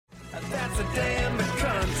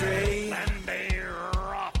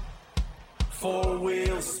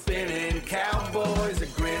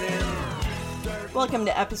Welcome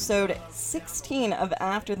to episode 16 of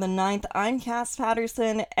After the Ninth. I'm Cass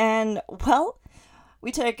Patterson, and, well,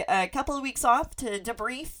 we took a couple of weeks off to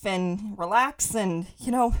debrief and relax and,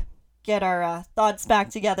 get our thoughts back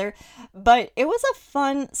together. But it was a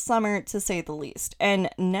fun summer, to say the least. And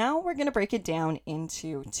now we're going to break it down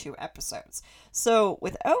into 2 episodes. So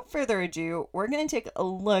without further ado, we're going to take a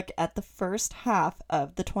look at the first half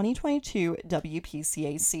of the 2022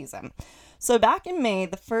 WPCA season. So back in May,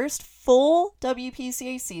 the first full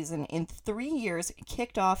WPCA season in 3 years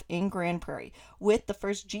kicked off in Grande Prairie with the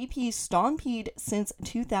first GP Stampede since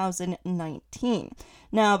 2019.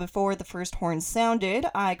 Now, before the first horn sounded,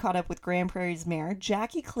 I caught up with Grande Prairie's mayor,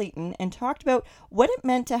 Jackie Clayton, and talked about what it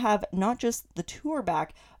meant to have not just the tour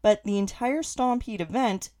back, but the entire Stampede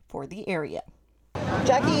event for the area.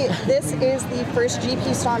 Jackie, this is the first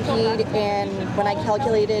GP Stampede, and when I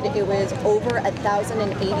calculated, it was over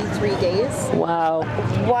 1,083 days. Wow.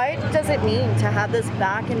 What does it mean to have this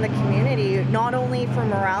back in the community, not only for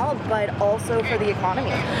morale, but also for the economy?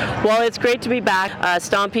 Well, it's great to be back.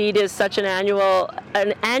 Stampede is such an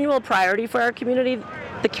annual priority for our community.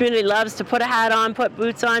 The community loves to put a hat on, put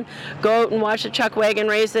boots on, go out and watch the chuck wagon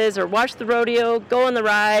races or watch the rodeo, go on the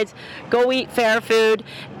rides, go eat fair food.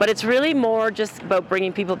 But it's really more just about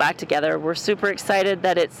bringing people back together. We're super excited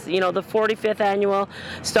that it's, the 45th annual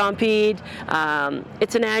Stampede.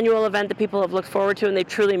 It's an annual event that people have looked forward to and they've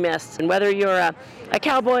truly missed. And whether you're a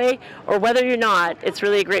cowboy or whether you're not, it's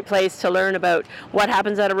really a great place to learn about what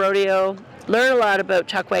happens at a rodeo, learn a lot about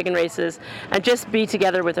chuck wagon races, and just be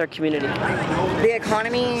together with our community. The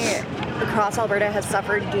economy across Alberta has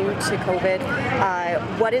suffered due to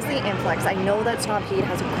COVID. What is the influx? I know that Stampede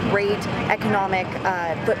has a great economic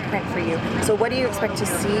footprint for you. So what do you expect to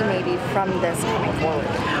see maybe from this coming forward?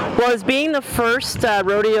 Well, as being the first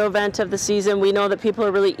rodeo event of the season, we know that people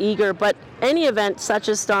are really eager, but any event such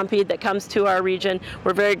as Stampede that comes to our region,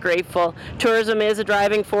 we're very grateful. Tourism is a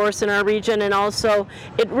driving force in our region, and also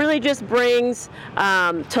it really just brings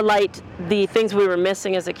to light the things we were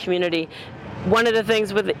missing as a community. One of the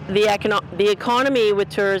things with the economy with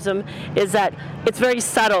tourism is that it's very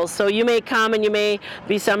subtle. So you may come and you may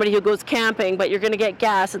be somebody who goes camping, but you're going to get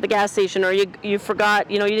gas at the gas station, or you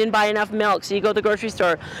forgot, you didn't buy enough milk, so you go to the grocery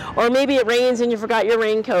store. Or maybe it rains and you forgot your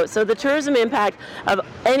raincoat. So the tourism impact of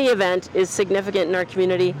any event is significant in our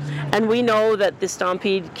community, and we know that the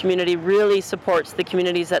Stampede community really supports the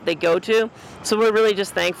communities that they go to. So we're really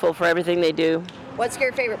just thankful for everything they do. What's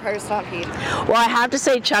your favorite part of Stampede? Well, I have to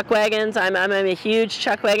say chuck wagons. I'm a huge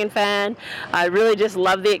chuck wagon fan. I really just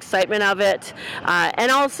love the excitement of it.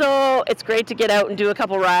 And also, it's great to get out and do a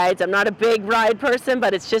couple rides. I'm not a big ride person,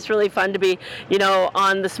 but it's just really fun to be,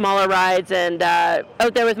 on the smaller rides and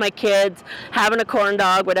out there with my kids, having a corn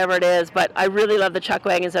dog, whatever it is. But I really love the chuck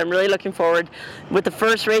wagons. I'm really looking forward with the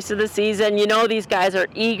first race of the season. These guys are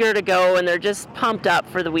eager to go, and they're just pumped up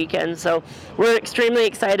for the weekend. So we're extremely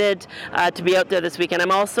excited to be out there this weekend.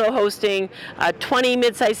 I'm also hosting 20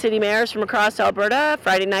 mid-sized city mayors from across Alberta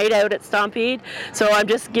Friday night out at Stampede. So I'm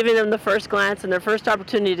just giving them the first glance and their first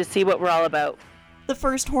opportunity to see what we're all about. The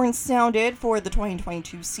first horn sounded for the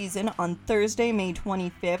 2022 season on Thursday, May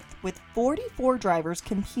 25th, with 44 drivers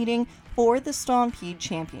competing for the Stampede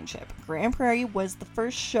Championship. Grande Prairie was the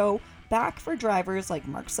first show back for drivers like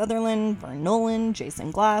Mark Sutherland, Vern Nolan, Jason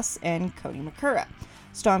Glass, and Cody McCurra.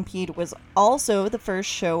 Stampede was also the first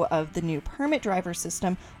show of the new permit driver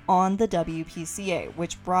system on the WPCA,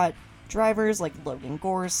 which brought drivers like Logan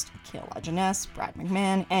Gorst, Cale Lajeunesse, Brad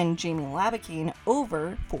McMahon, and Jamie Labakine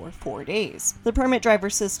over for 4 days. The permit driver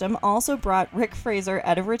system also brought Rick Fraser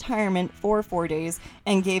out of retirement for 4 days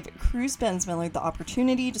and gave Cruz Bensmiller the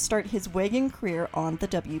opportunity to start his wagon career on the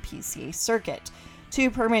WPCA circuit. 2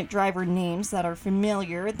 permit driver names that are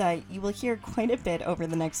familiar that you will hear quite a bit over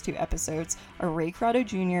the next 2 episodes are Ray Corrado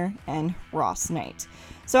Jr. and Ross Knight.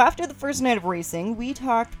 So after the first night of racing, we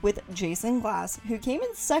talked with Jason Glass, who came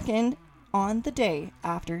in second on the day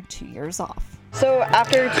after 2 years off. So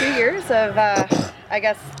after 2 years of,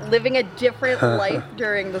 living a different life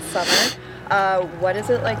during the summer, what is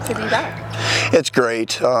it like to be back? It's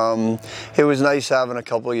great. It was nice having a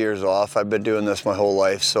couple of years off. I've been doing this my whole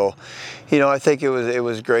life, so I think it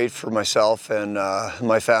was great for myself and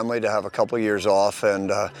my family to have a couple of years off and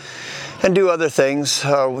do other things.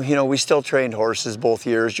 We still trained horses both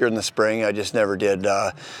years during the spring. I just never did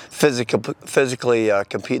physically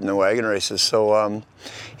compete in the wagon races. So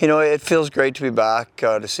it feels great to be back,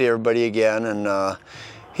 to see everybody again, and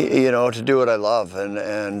to do what I love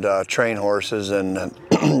and train horses and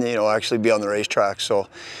actually be on the racetrack. So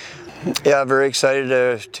yeah, very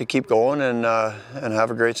excited to keep going and have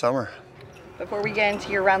a great summer. before we get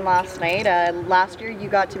into your run last night, last year you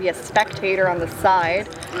got to be a spectator on the side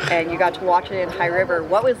and you got to watch it in High River.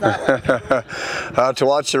 What was that like? To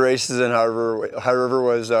watch the races in High River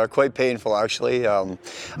was quite painful, actually. I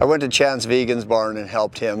went to Chance Vegan's barn and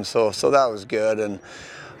helped him, so that was good. And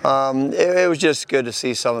it was just good to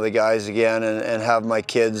see some of the guys again and have my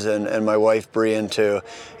kids and my wife Brian to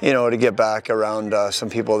get back around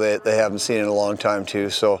some people that they haven't seen in a long time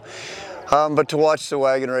too. So. But to watch the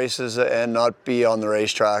wagon races and not be on the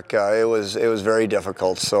racetrack, it was very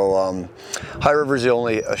difficult. So High River's the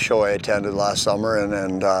only show I attended last summer,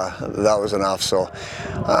 and that was enough. So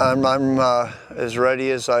I'm as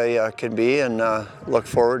ready as I can be, and look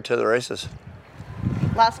forward to the races.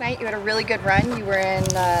 Last night you had a really good run. You were in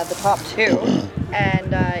the top 2,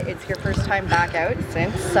 and it's your first time back out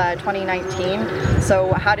since 2019.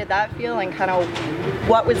 So how did that feel, and kind of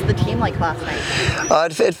what was the team like last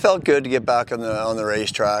night? It felt good to get back on the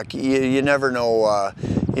racetrack. You never know.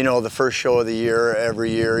 The first show of the year,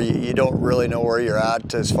 every year, you don't really know where you're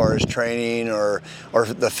at as far as training or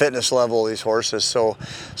the fitness level of these horses. So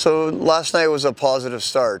last night was a positive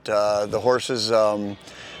start. The horses.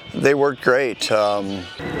 They worked great.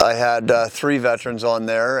 I had 3 veterans on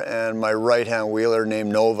there, and my right-hand wheeler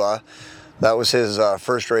named Nova. That was his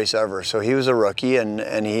first race ever. So he was a rookie,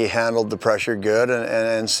 and he handled the pressure good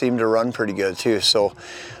and seemed to run pretty good too. So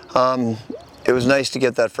it was nice to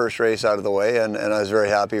get that first race out of the way, and I was very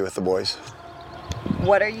happy with the boys.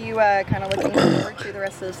 What are you kind of looking forward to the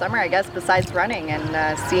rest of the summer, I guess, besides running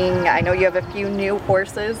and seeing? I know you have a few new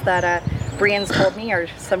horses that Brian's told me are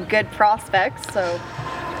some good prospects. So.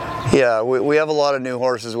 Yeah, we have a lot of new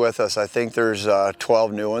horses with us. I think there's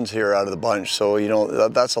 12 new ones here out of the bunch, so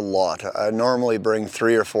that's a lot. I normally bring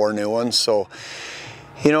 3 or 4 new ones, so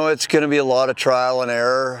it's going to be a lot of trial and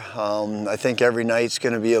error. I think every night's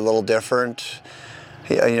going to be a little different.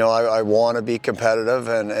 I want to be competitive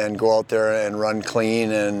and go out there and run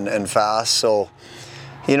clean and fast. So,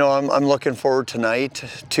 I'm looking forward to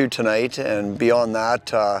tonight, and beyond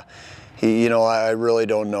that. I really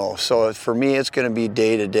don't know. So for me, it's going to be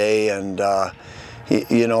day to day, and I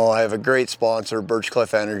have a great sponsor,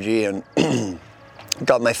 Birchcliff Energy, and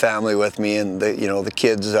got my family with me, and the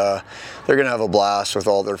kids, they're going to have a blast with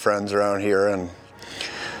all their friends around here, and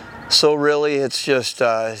so really it's just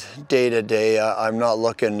day to day. I'm not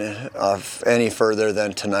looking any further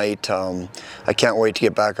than tonight. I can't wait to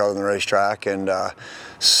get back out on the racetrack and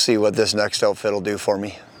see what this next outfit will do for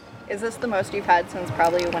me. Is this the most you've had since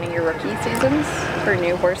probably one of your rookie seasons for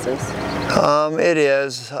new horses? It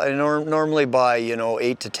is. I normally buy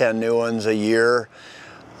 8 to 10 new ones a year,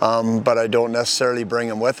 but I don't necessarily bring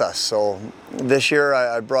them with us. So this year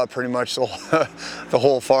I brought pretty much the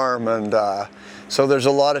whole farm, and so there's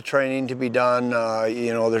a lot of training to be done.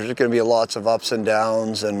 There's going to be lots of ups and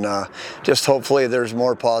downs, and just hopefully there's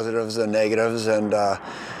more positives than negatives, and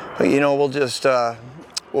we'll just.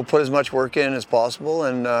 We'll put as much work in as possible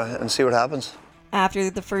and see what happens. After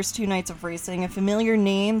the first 2 nights of racing, a familiar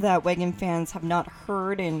name that wagon fans have not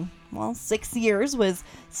heard in, 6 years was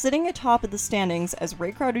sitting atop of the standings as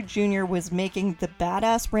Ray Crowder Jr. was making the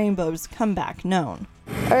Badass Rainbows comeback known.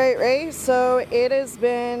 All right, Ray, so it has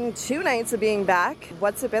been 2 nights of being back.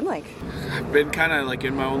 What's it been like? I've been kind of like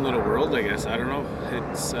in my own little world, I guess. I don't know.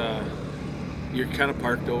 It's you're kind of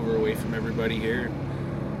parked over away from everybody here.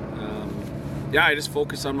 I just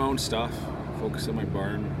focus on my own stuff, focus on my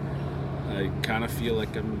barn. I kind of feel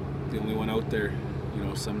like I'm the only one out there.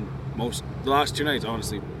 The last 2 nights,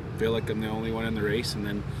 honestly, feel like I'm the only one in the race. And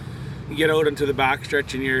then you get out into the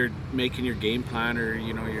backstretch and you're making your game plan, or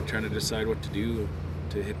you're trying to decide what to do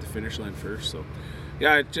to hit the finish line first. So,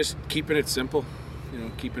 just keeping it simple,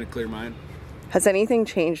 keeping a clear mind. Has anything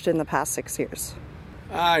changed in the past 6 years?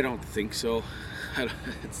 I don't think so.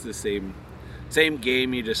 It's the same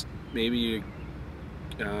game. Maybe you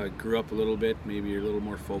grew up a little bit, maybe you're a little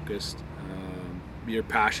more focused. Your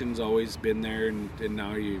passion's always been there, and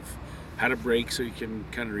now you've had a break so you can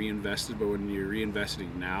kind of reinvest it. But when you're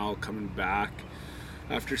reinvesting now, coming back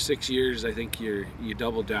after 6 years, I think you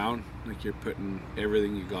double down, like you're putting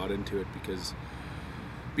everything you got into it, because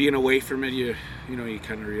being away from it, you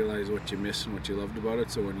kind of realize what you missed and what you loved about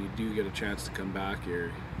it. So when you do get a chance to come back,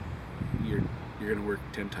 you're going to work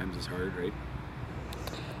 10 times as hard, right?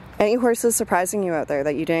 Any horses surprising you out there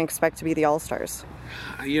that you didn't expect to be the All-Stars?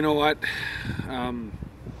 You know what?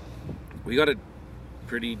 We got a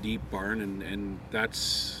pretty deep barn, and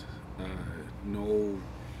that's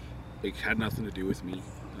had nothing to do with me.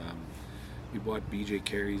 We bought BJ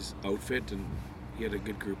Carey's outfit, and he had a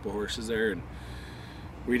good group of horses there, and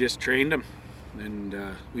we just trained them. And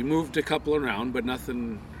we moved a couple around, but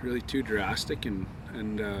nothing really too drastic. And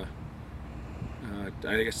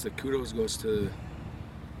I guess the kudos goes to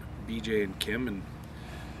BJ and Kim and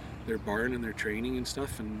their barn and their training and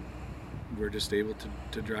stuff, and we're just able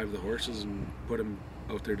to drive the horses and put them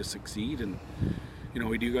out there to succeed. And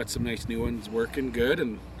we do got some nice new ones working good,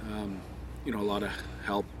 and a lot of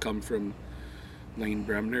help come from Lane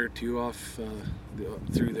Bremner too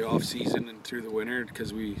through the off season and through the winter,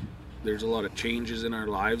 because there's a lot of changes in our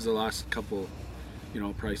lives the last couple,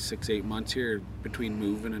 probably 6-8 months here, between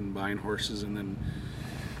moving and buying horses and then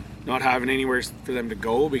not having anywhere for them to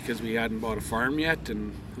go because we hadn't bought a farm yet.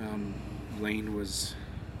 And Lane was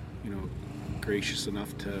gracious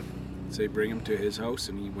enough to say bring him to his house,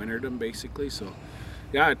 and he wintered him basically. So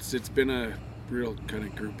yeah, it's been a real kind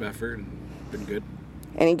of group effort and been good.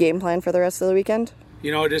 Any game plan for the rest of the weekend?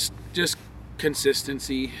 Just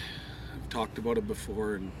consistency. I've talked about it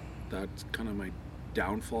before, and that's kind of my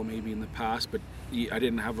downfall maybe in the past, but I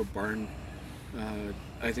didn't have a barn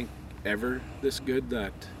I think ever this good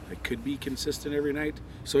that I could be consistent every night.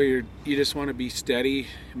 So you just want to be steady,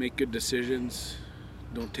 make good decisions,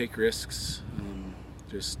 don't take risks,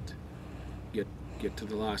 just get to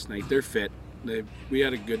the last night. They're fit. We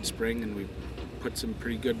had a good spring, and we put some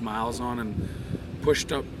pretty good miles on and pushed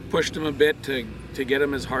them a bit to get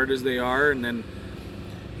them as hard as they are, and then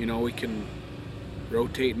we can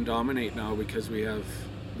rotate and dominate now because we have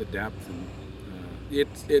the depth.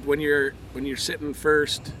 And when you're sitting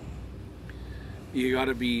first, you got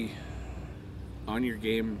to be on your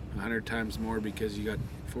game 100 times more because you got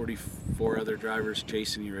 44 other drivers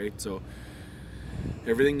chasing you, right? So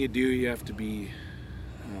everything you do, you have to be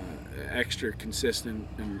extra consistent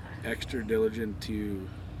and extra diligent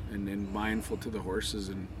and mindful to the horses,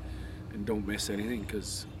 and don't miss anything,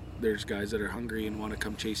 because there's guys that are hungry and want to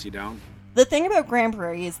come chase you down. The thing about Grande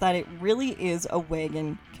Prairie is that it really is a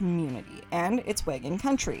wagon community, and it's wagon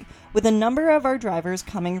country, with a number of our drivers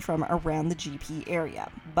coming from around the GP area.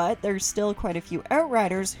 But there's still quite a few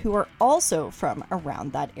outriders who are also from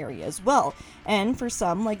around that area as well. And for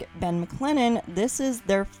some, like Ben McLennan, this is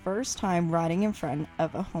their first time riding in front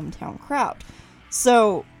of a hometown crowd.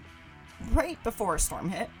 So right before a storm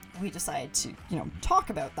hit, we decided to, talk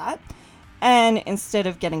about that. And instead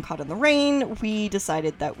of getting caught in the rain, we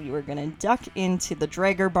decided that we were going to duck into the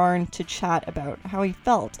Drager barn to chat about how he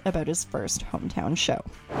felt about his first hometown show.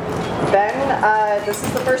 Ben, this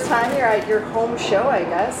is the first time you're at your home show, I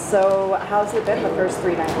guess. So how's it been the first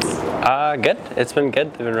 3 nights? Good. It's been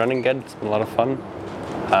good. They've been running good. It's been a lot of fun.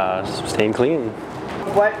 Just staying clean.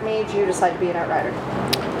 What made you decide to be an outrider?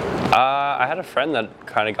 I had a friend that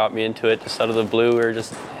kind of got me into it just out of the blue. We were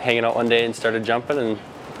just hanging out one day and started jumping, and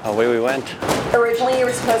away we went. Originally, you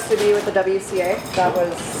were supposed to be with the WCA.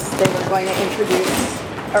 They were going to introduce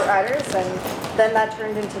outriders, and then that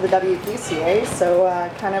turned into the WPCA. So,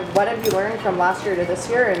 what have you learned from last year to this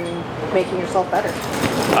year and making yourself better?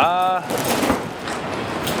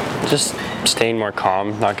 Just staying more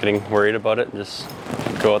calm, not getting worried about it. Just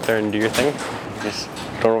go out there and do your thing. Just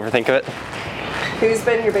don't overthink of it. Who's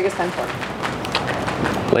been your biggest mentor?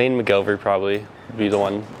 Lane McGilvery probably would be the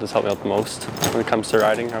one that's helped me out the most when it comes to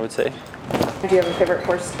riding, I would say. Do you have a favorite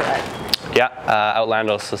horse to ride? Yeah,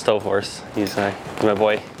 Outlandos, the stove horse. He's my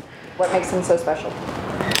boy. What makes him so special?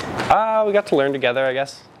 We got to learn together, I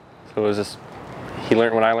guess. So it was just, he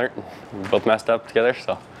learned when I learned. We both messed up together,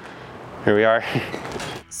 so here we are.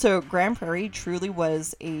 So Grande Prairie truly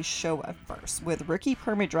was a show of firsts, with rookie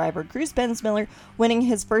permit driver Cruz Bensmiller winning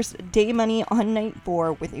his first day money on night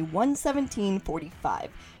 4 with a 1:17.45,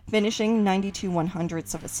 finishing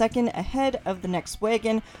 92/100ths of a second ahead of the next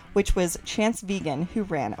wagon, which was Chance Vegan, who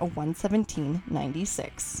ran a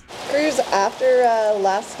 1:17.96. Cruz, after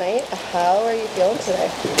last night, how are you feeling today?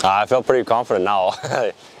 I feel pretty confident now.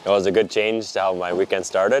 It was a good change to how my weekend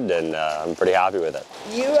started, and I'm pretty happy with it.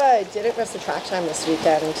 You didn't miss the track time this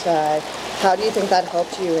weekend. How do you think that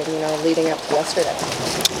helped you in, leading up to yesterday?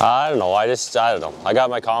 I don't know. I don't know. I got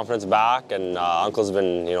my confidence back, and Uncle's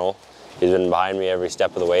been, he's been behind me every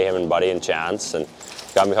step of the way, him and Buddy and Chance, and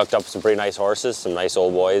got me hooked up with some pretty nice horses, some nice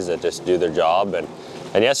old boys that just do their job. And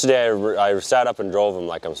yesterday I sat up and drove them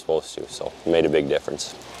like I'm supposed to, so it made a big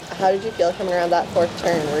difference. How did you feel coming around that 4th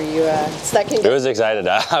turn? Were you second? I was excited.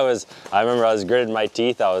 I remember I was gritting my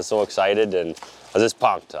teeth. I was so excited, and I was just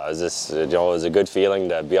pumped. I was just, it was a good feeling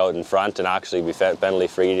to be out in front and actually be penalty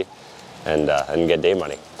free and get day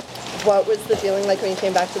money. What was the feeling like when you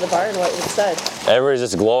came back to the barn? What was said? Everybody was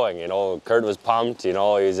just glowing. Kurt was pumped. He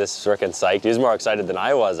was just freaking psyched. He was more excited than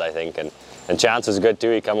I was, I think. And Chance was good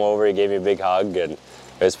too. He come over, he gave me a big hug, and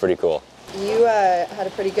it was pretty cool. You had a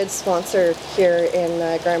pretty good sponsor here in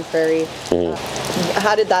Grande Prairie.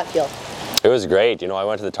 How did that feel? It was great. I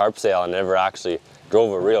went to the tarp sale and never actually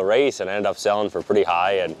drove a real race and ended up selling for pretty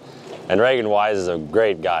high. And Reagan Wise is a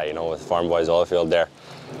great guy, you know, with Farm Boys Oilfield there.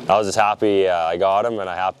 I was just happy I got him, and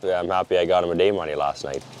I'm happy I got him a day money last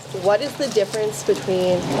night. What is the difference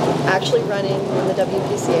between actually running in the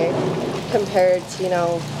WPCA compared to, you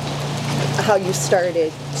know, how you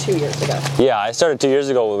started 2 years ago? Yeah, I started 2 years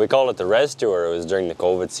ago. We called it the Res Tour. It was during the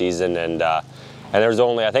COVID season, and there was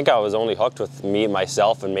I think I was only hooked with me,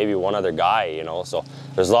 myself, and maybe one other guy, you know. So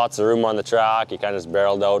there's lots of room on the track. You kind of just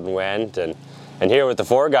barreled out and went. And here with the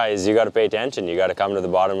 4 guys, you got to pay attention. You got to come to the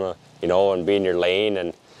bottom, you know, and be in your lane.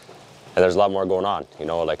 And there's a lot more going on, you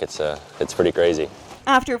know. Like it's pretty crazy.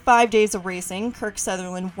 After 5 days of racing, Kirk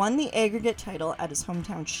Sutherland won the aggregate title at his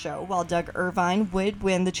hometown show, while Doug Irvine would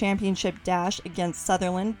win the championship dash against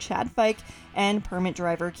Sutherland, Chad Fike, and permit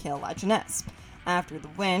driver Cale Lajeunesse. After the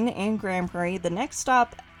win in Grand Prairie, the next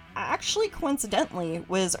stop, actually coincidentally,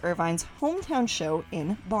 was Irvine's hometown show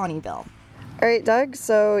in Bonnyville. All right, Doug,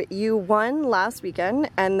 so you won last weekend,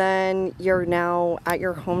 and then you're now at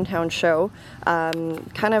your hometown show.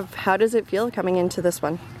 Kind of, how does it feel coming into this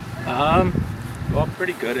one? Well,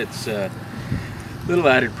 pretty good. It's a little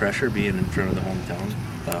added pressure being in front of the hometown.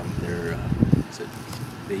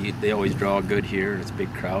 They always draw good here. It's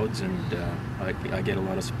big crowds, and I get a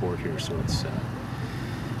lot of support here, so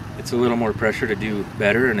it's a little more pressure to do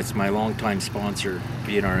better. And it's my longtime sponsor,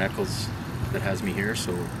 B&R Eccles, that has me here.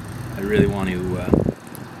 So I really want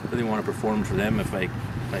to perform for them if I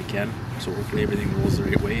can. So hopefully everything rolls the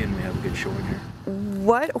right way and we have a good showing here.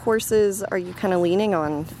 What horses are you kind of leaning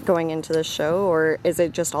on going into this show, or is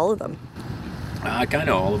it just all of them? Kind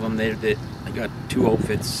of all of them. I got 2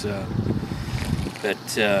 outfits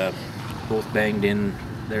that both banged in.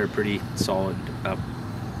 They're pretty solid up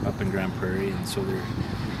in Grand Prairie, and so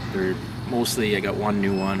they're mostly. I got 1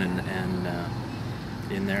 new one and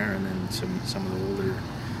in there, and then some of the older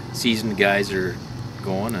seasoned guys are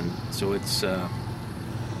going, and so it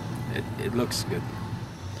looks good.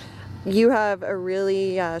 You have a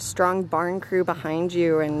really strong barn crew behind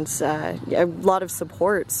you and a lot of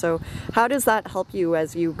support. So how does that help you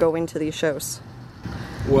as you go into these shows?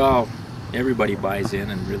 Well, everybody buys in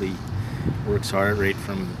and really works hard, right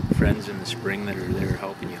from friends in the spring that are there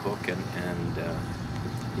helping you hook, and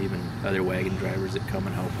even other wagon drivers that come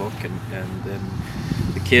and help hook, and then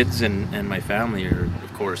the kids and my family are,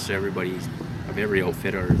 of course, everybody of every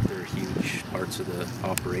outfit they're huge parts of the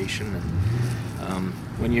operation. And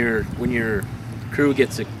when your crew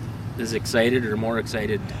gets as excited or more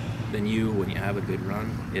excited than you when you have a good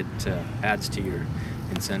run, it adds to your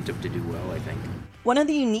incentive to do well, I think. One of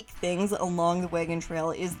the unique things along the wagon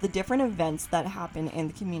trail is the different events that happen in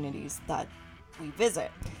the communities that we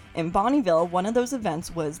visit. In Bonnyville, one of those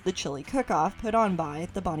events was the Chili Cook-Off put on by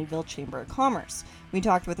the Bonnyville Chamber of Commerce. We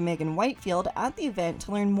talked with Megan Whitefield at the event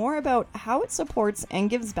to learn more about how it supports and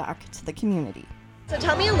gives back to the community. So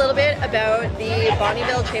tell me a little bit about the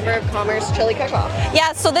Bonnyville Chamber of Commerce Chili Cook-Off.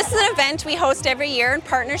 Yeah, so this is an event we host every year in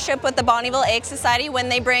partnership with the Bonnyville Ag Society when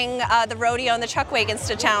they bring the rodeo and the chuck wagons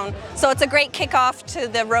to town. So it's a great kickoff to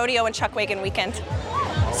the rodeo and chuck wagon weekend.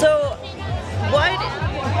 So what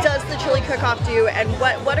does the Chili Cook-Off do, and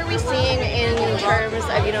what are we seeing in terms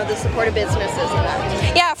of, you know, the support of businesses and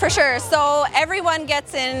that? Yeah, for sure. So everyone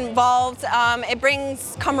gets involved. It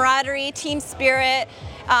brings camaraderie, team spirit.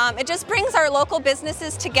 It just brings our local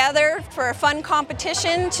businesses together for a fun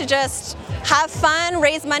competition to just have fun,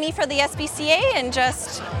 raise money for the SPCA, and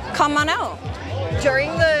just come on out. During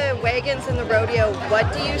the wagons and the rodeo,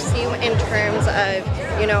 what do you see in terms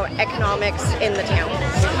of, you know, economics in the town?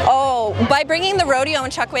 Oh, by bringing the rodeo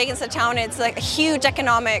and chuck wagons to town, it's like a huge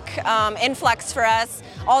economic influx for us.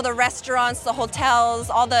 All the restaurants, the hotels,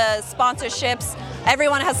 all the sponsorships,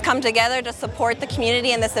 everyone has come together to support the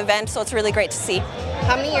community in this event, so it's really great to see.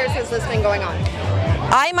 How many years has this been going on?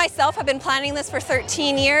 I myself have been planning this for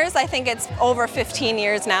 13 years. I think it's over 15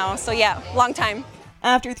 years now, so yeah, long time.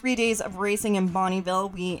 After 3 days of racing in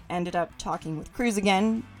Bonnyville, we ended up talking with Cruz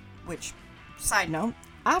again, which, side note,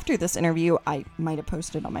 after this interview, I might have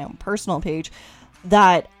posted on my own personal page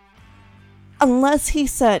that unless he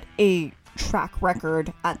set a track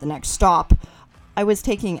record at the next stop, I was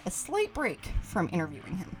taking a slight break from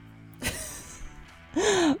interviewing him.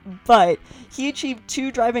 But he achieved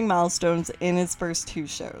 2 driving milestones in his first 2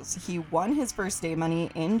 shows. He won his first day money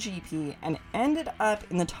in GP and ended up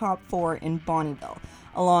in the top 4 in Bonnyville,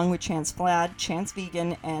 along with Chance Flad, Chance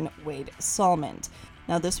Vegan, and Wade Solomond.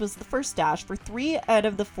 Now, this was the first dash for 3 out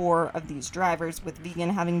of the 4 of these drivers, with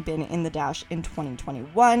Vegan having been in the dash in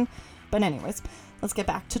 2021. But anyways, let's get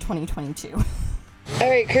back to 2022. All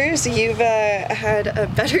right, Cruz, you've had a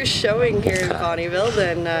better showing here in Bonnyville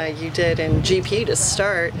than you did in GP to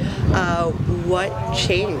start. What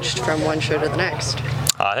changed from one show to the next?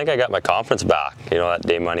 I think I got my confidence back. You know, that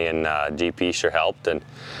day money in GP sure helped, and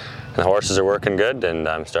the horses are working good, and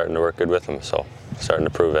I'm starting to work good with them, so starting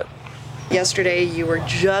to prove it. Yesterday you were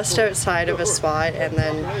just outside of a spot, and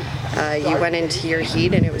then you went into your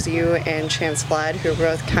heat, and it was you and Chance Vlad who were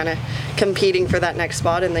both kind of competing for that next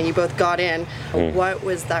spot, and then you both got in. What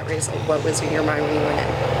was that race like? What was in your mind when you went in?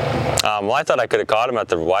 Well, I thought I could have caught him at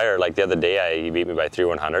the wire. Like the other day, he beat me by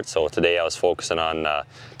 3/100. So today I was focusing on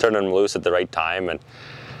turning him loose at the right time, and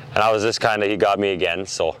I was just kind of, he got me again.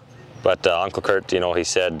 So, but Uncle Kurt, you know, he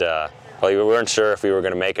said, well, we weren't sure if we were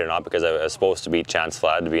going to make it or not because I was supposed to beat Chance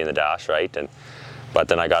Vlad to be in the dash, right? But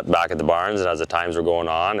then I got back at the barns, and as the times were going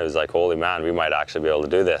on, it was like, holy man, we might actually be able to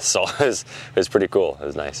do this. So it was pretty cool. It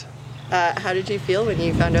was nice. How did you feel when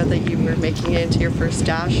you found out that you were making it into your first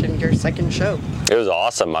dash and your second show? It was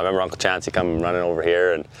awesome. I remember Uncle Chance, he come running over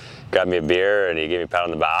here and grabbed me a beer, and he gave me a pat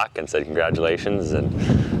on the back and said congratulations, and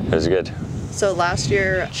it was good. So last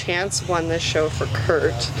year, Chance won this show for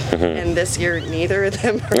Kurt, and this year neither of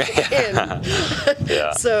them are in.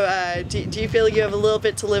 Yeah. So do you feel like you have a little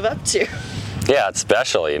bit to live up to? Yeah, it's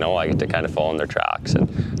special, you know. I get to kind of follow in their tracks, and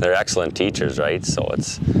they're excellent teachers, right? So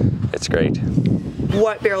it's great.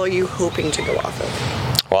 What barrel are you hoping to go off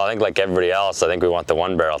of? Well, I think like everybody else, I think we want the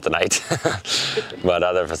 1 barrel tonight. But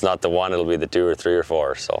if it's not the 1, it'll be the 2 or 3 or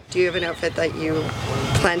 4. So. Do you have an outfit that you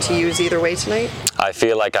plan to use either way tonight? I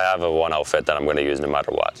feel like I have one outfit that I'm going to use no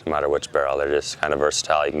matter what, no matter which barrel. They're just kind of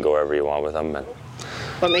versatile. You can go wherever you want with them. And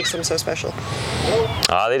what makes them so special?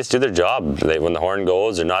 They just do their job. When the horn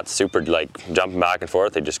goes, they're not super like jumping back and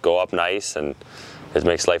forth. They just go up nice, and it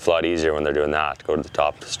makes life a lot easier when they're doing that. Go to the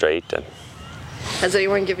top straight. And has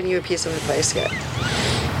anyone given you a piece of advice yet?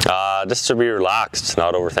 Just to be relaxed,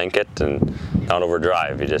 not overthink it, and not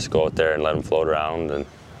overdrive. You just go out there and let them float around and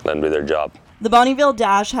let them do their job. The Bonnyville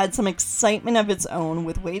Dash had some excitement of its own,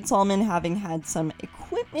 with Wade Solomon having had some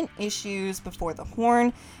equipment issues before the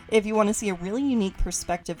horn. If you want to see a really unique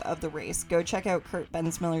perspective of the race, go check out Kurt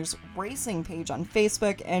Bensmiller's racing page on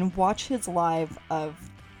Facebook and watch his live of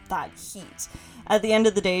that heat. At the end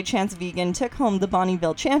of the day, Chance Vegan took home the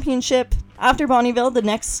Bonnyville Championship. After Bonnyville, the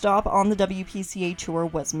next stop on the WPCA Tour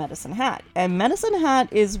was Medicine Hat. And Medicine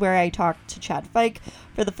Hat is where I talked to Chad Fike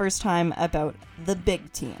for the first time about the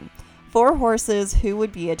big team. 4 horses who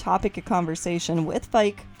would be a topic of conversation with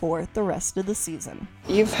Fike for the rest of the season.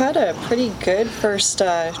 You've had a pretty good first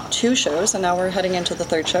 2 shows, and now we're heading into the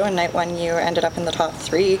 3rd show. And night 1, you ended up in the top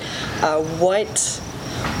 3.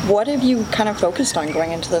 What have you kind of focused on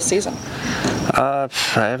going into this season? I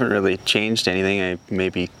haven't really changed anything. I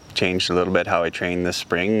maybe changed a little bit how I trained this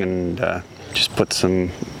spring, and just put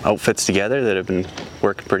some outfits together that have been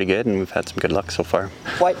working pretty good, and we've had some good luck so far.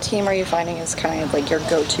 What team are you finding is kind of like your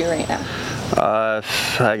go-to right now?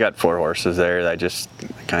 I got 4 horses there. I just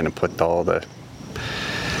kind of put all the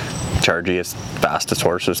chargiest, fastest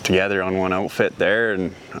horses together on one outfit there,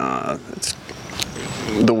 and it's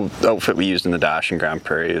the outfit we used in the Dash in Grand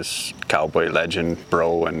Prairie is Cowboy, Legend,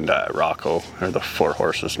 Bro, and Rocco are the 4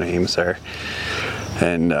 horses' names there.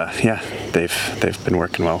 And yeah, they've been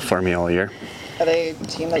working well for me all year. Are they a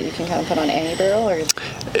team that you can kind of put on any barrel, or?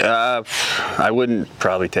 I wouldn't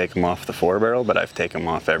probably take them off the 4 barrel, but I've taken them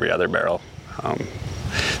off every other barrel. The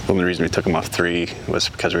only reason we took them off 3 was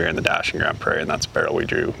because we were in the Dash in Grand Prairie, and that's the barrel we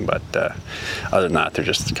drew. But other than that, they're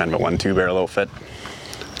just kind of a 1-2 barrel outfit.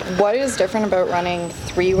 What is different about running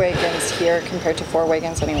 3 wagons here compared to 4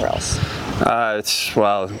 wagons anywhere else?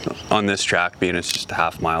 Well, on this track, being it's just a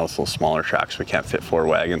half mile, it's a little smaller track, so we can't fit 4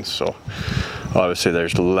 wagons. So obviously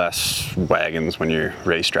there's less wagons when you're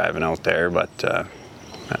race driving out there, but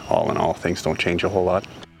all in all, things don't change a whole lot.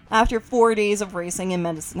 After 4 days of racing in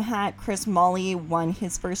Medicine Hat, Chris Molly won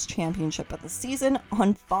his first championship of the season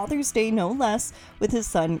on Father's Day, no less, with his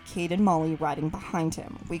son, Caden Molly, riding behind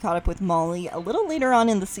him. We caught up with Molly a little later on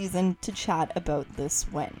in the season to chat about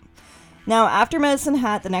this win. Now, after Medicine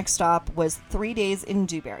Hat, the next stop was 3 days in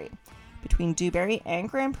Dewberry. Between Dewberry and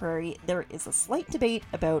Grand Prairie, there is a slight debate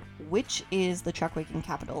about which is the chuckwagon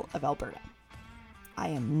capital of Alberta. I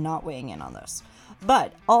am not weighing in on this.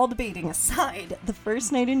 But all debating aside, the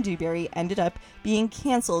first night in Dewberry ended up being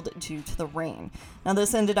cancelled due to the rain. Now,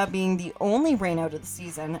 this ended up being the only rain out of the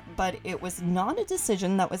season, but it was not a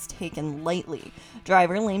decision that was taken lightly.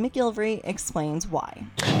 Driver Lane McGilvery explains why.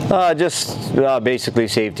 Just basically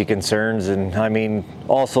safety concerns, and I mean,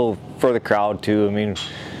 also for the crowd too. I mean,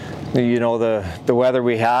 the weather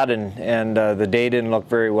we had and the day didn't look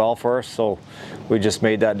very well for us, so we just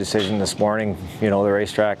made that decision this morning. The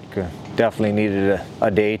racetrack definitely needed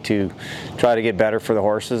a day to try to get better for the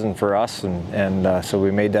horses and for us, and so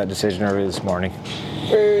we made that decision early this morning.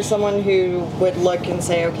 For someone who would look and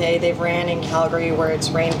say, okay, they've ran in Calgary where it's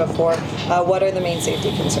rained before, what are the main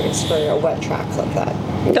safety concerns for a wet track like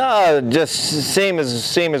that? Just same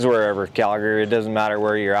as wherever, Calgary. It doesn't matter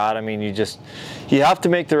where you're at. I mean, you have to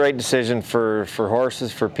make the right decision for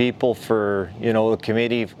horses, for people, for the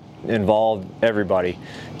committee involved, everybody.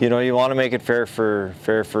 You want to make it fair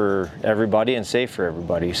for everybody and safe for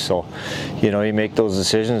everybody. So, you make those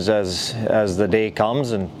decisions as the day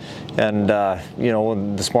comes, and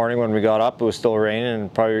this morning when we got up, it was still raining,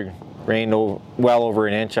 and probably rained well over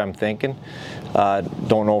an inch, I'm thinking.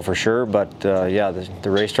 Don't know for sure, but the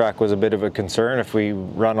racetrack was a bit of a concern. If we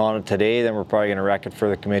run on it today, then we're probably going to wreck it for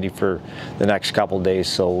the committee for the next couple of days.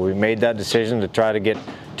 So we made that decision to try to get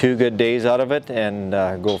 2 good days out of it and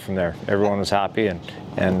go from there. Everyone was happy, and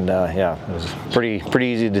it was a pretty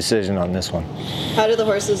easy decision on this one. How do the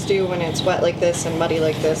horses do when it's wet like this and muddy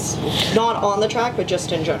like this? Not on the track, but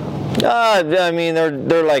just in general. I mean,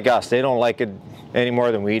 they're like us. They don't like it any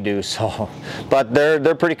more than we do. So, but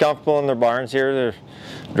they're pretty comfortable in their barns here. They're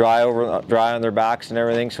dry on their backs and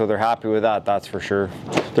everything, so they're happy with that. That's for sure.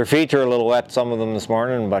 Their feet are a little wet, some of them this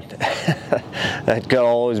morning, but that could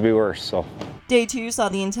always be worse. So. Day 2 saw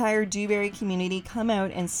the entire Dewberry community come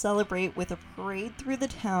out and celebrate with a parade through the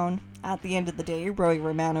town. At the end of the day, Roy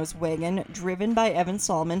Romano's wagon, driven by Evan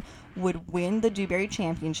Solomon, would win the Dewberry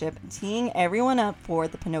Championship, teeing everyone up for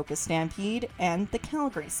the Ponoka Stampede and the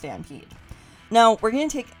Calgary Stampede. Now, we're going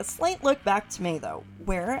to take a slight look back to May, though,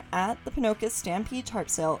 where at the Ponoka Stampede tarp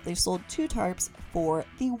sale, they sold 2 tarps for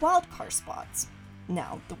the wildcard spots.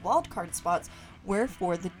 Now, the wildcard spots were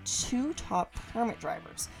for the 2 top permit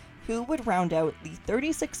drivers, who would round out the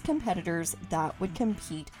 36 competitors that would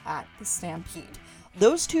compete at the Stampede.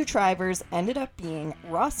 Those 2 drivers ended up being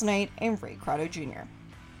Ross Knight and Ray Crotto Jr.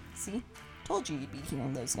 See? Told you you'd be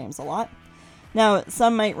hearing those names a lot. Now,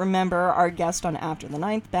 some might remember our guest on After the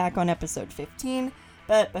 9th back on episode 15,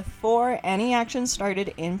 but before any action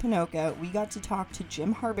started in Ponoka, we got to talk to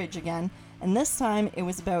Jim Harbage again, and this time it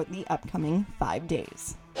was about the upcoming 5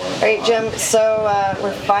 days. All right, Jim, so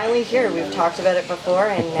we're finally here. We've talked about it before,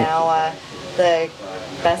 and now the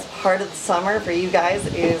best part of the summer for you guys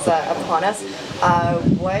is upon us.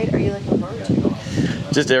 What are you looking forward to?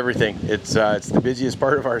 Just everything. It's the busiest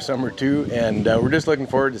part of our summer too, and we're just looking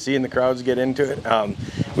forward to seeing the crowds get into it.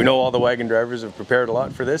 We know all the wagon drivers have prepared a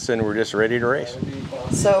lot for this, and we're just ready to race.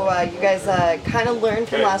 So you guys kind of learned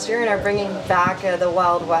from last year and are bringing back the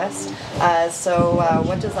Wild West. So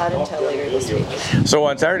what does that entail later this week? So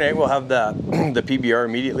on Saturday night we'll have the PBR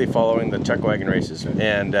immediately following the chuck wagon races,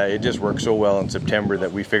 and it just worked so well in September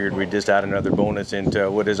that we figured we'd just add another bonus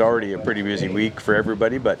into what is already a pretty busy week for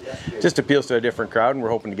everybody, but just appeals to a different crowd, and we're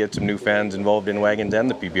hoping to get some new fans involved in wagons and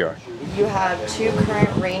the PBR. You have 2 current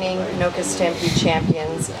reigning Ponoka Stampede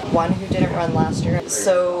champions, one who didn't run last year.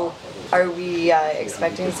 So are we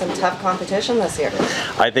expecting some tough competition this year?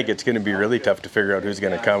 I think it's going to be really tough to figure out who's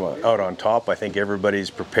going to come out on top. I think everybody's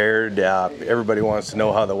prepared. Everybody wants to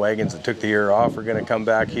know how the wagons that took the year off are going to come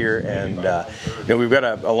back here. And we've got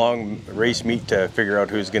a long race meet to figure out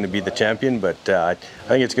who's going to be the champion. But I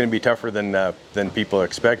think it's going to be tougher than people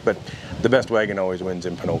expect. But the best wagon always wins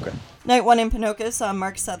in Ponoka. Night 1 in Ponoka saw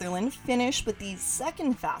Mark Sutherland finish with the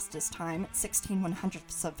second fastest time,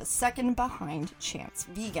 16/100ths of a second behind Chance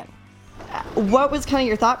Vegan. What was kind of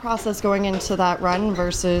your thought process going into that run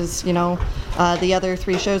versus, the other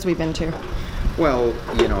 3 shows we've been to? Well,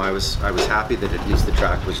 I was happy that at least the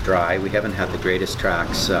track was dry. We haven't had the greatest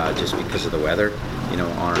tracks just because of the weather,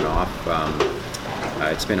 on and off.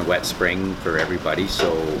 It's been a wet spring for everybody,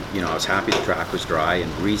 so, I was happy the track was dry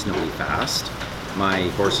and reasonably fast. My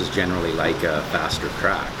horses generally like a faster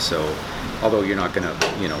track, so although you're not going to,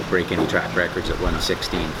 break any track records at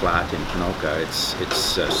 116 flat in Ponoka, it's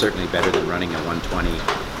certainly better than running at 120,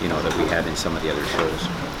 that we had in some of the other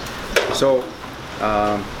shows. So,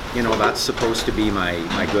 that's supposed to be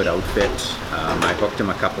my good outfit. I hooked them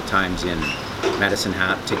a couple times in Medicine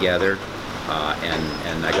Hat together,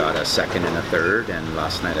 and I got a second and a third, and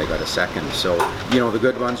last night I got a second. So, the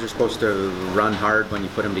good ones are supposed to run hard when you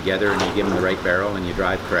put them together and you give them the right barrel and you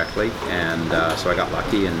drive correctly. And so I got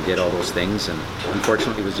lucky and did all those things, and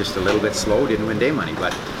unfortunately was just a little bit slow, didn't win day money,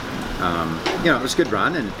 but it was a good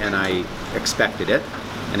run, and I expected it.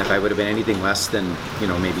 And if I would have been anything less than,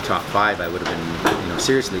 maybe top 5, I would have been,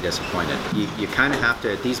 seriously disappointed. You kind of have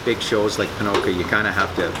to, at these big shows like Ponoka, you kind of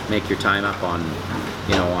have to make your time up on,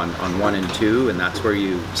 on 1 and 2, and that's where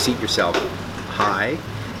you seat yourself high,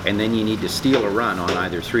 and then you need to steal a run on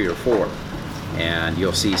either 3 or 4. And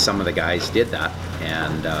you'll see some of the guys did that,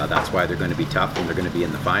 and that's why they're going to be tough, and they're going to be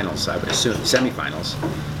in the finals, I would assume, semifinals,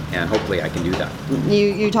 and hopefully I can do that.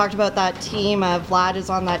 You talked about that team. Vlad is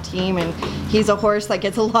on that team, and he's a horse that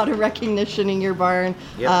gets a lot of recognition in your barn.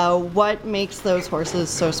 Yep. What makes those horses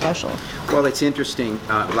so special? Well, it's interesting.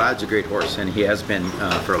 Vlad's a great horse, and he has been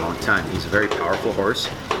for a long time. He's a very powerful horse.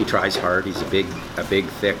 He tries hard. He's a big,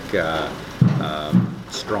 thick,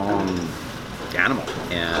 strong animal,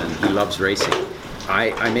 and he loves racing.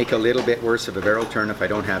 I make a little bit worse of a barrel turn if I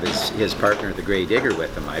don't have his partner, the Grey Digger,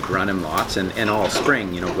 with him. I've run him lots, and all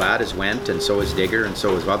spring. Vlad has went, and so has Digger, and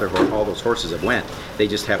so has all those horses have went. They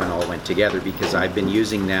just haven't all went together because I've been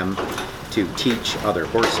using them to teach other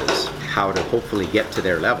horses how to hopefully get to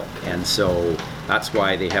their level. And so that's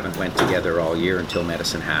why they haven't went together all year until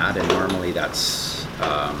Medicine Hat, and normally that's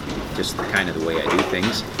just kind of the way I do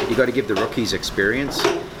things. You got to give the rookies experience.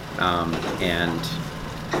 And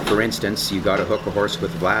for instance, you got to hook a horse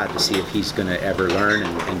with Vlad to see if he's going to ever learn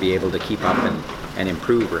and be able to keep up and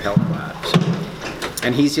improve or help Vlad. So,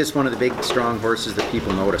 and he's just one of the big, strong horses that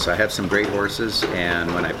people notice. I have some great horses,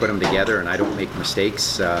 and when I put them together and I don't make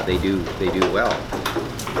mistakes, they do well.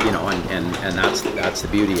 And that's the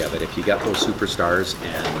beauty of it. If you got those superstars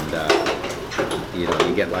and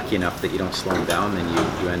you get lucky enough that you don't slow them down, then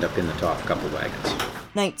you end up in the top couple wagons.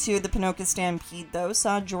 Night 2 of the Ponoka Stampede, though,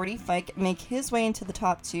 saw Jordy Fike make his way into the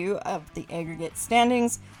top 2 of the aggregate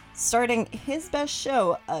standings, starting his best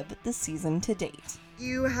show of the season to date.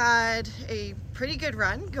 You had a pretty good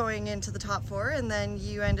run going into the top 4, and then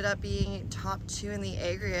you ended up being top 2 in the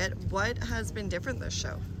aggregate. What has been different this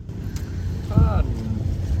show?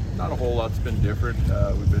 Not a whole lot's been different.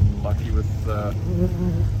 We've been lucky with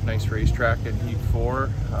nice racetrack in Heat 4.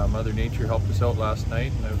 Mother Nature helped us out last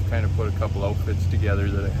night, and I've kind of put a couple outfits together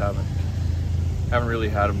that I haven't really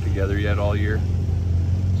had them together yet all year.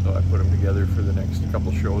 So I put them together for the next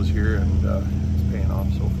couple shows here, and it's paying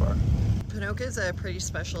off so far. Ponoka is a pretty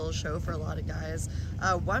special show for a lot of guys.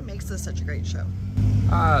 What makes this such a great show?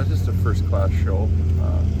 It's just a first-class show.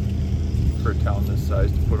 For a town this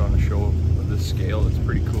size to put on a show of this scale, it's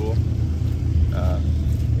pretty cool.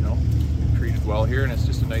 Treated well here, and it's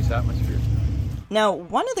just a nice atmosphere. Now,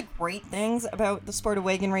 one of the great things about the sport of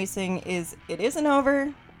wagon racing is it isn't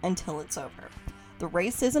over until it's over. The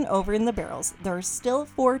race isn't over in the barrels. There are still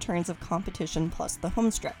 4 turns of competition plus the home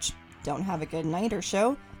stretch. Don't have a good night or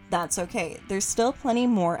show? That's okay. There's still plenty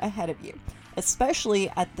more ahead of you, especially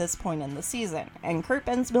at this point in the season, and Kurt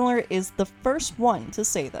Bensmiller is the first one to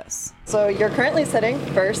say this. So you're currently sitting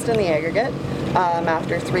first in the aggregate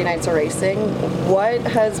after 3 nights of racing. What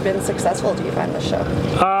has been successful, do you find, this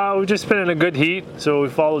show? We've just been in a good heat, so we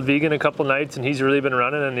followed Vegan a couple nights, and he's really been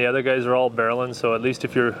running, and the other guys are all barreling, so at least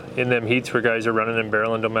if you're in them heats where guys are running and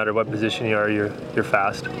barreling, no matter what position you are, you're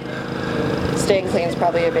fast. Staying clean is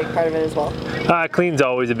probably a big part of it as well. Clean's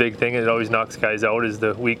always a big thing. It always knocks guys out as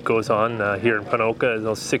the week goes on. Here in Ponoka,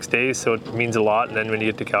 those 6 days, so it means a lot. And then when you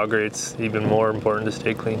get to Calgary, it's even more important to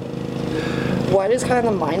stay clean. What is kind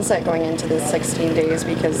of the mindset going into the 16 days?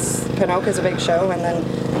 Because Ponoka is a big show, and then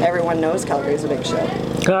everyone knows Calgary is a big show.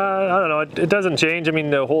 I don't know. It doesn't change. I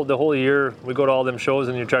mean, the whole year we go to all them shows,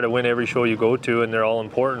 and you try to win every show you go to, and they're all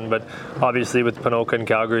important. But obviously, with Ponoka and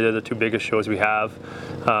Calgary, they're the 2 biggest shows we have.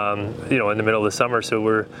 In the middle of the summer,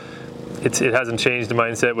 so it hasn't changed the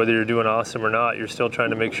mindset whether you're doing awesome or not. You're still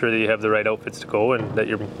trying to make sure that you have the right outfits to go, and that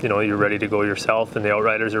you're ready to go yourself, and the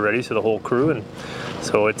outriders are ready, so the whole crew. And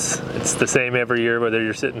so it's the same every year, whether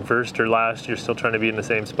you're sitting first or last. You're still trying to be in the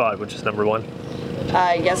same spot, which is number 1.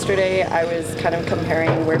 Yesterday I was kind of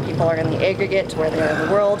comparing where people are in the aggregate to where they are in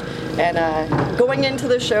the world, and going into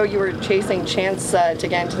the show you were chasing chance to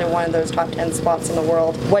get into one of those top 10 spots in the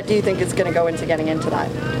world. What do you think is going to go into getting into that?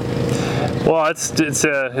 Well, it's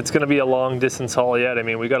going to be a long distance haul yet. I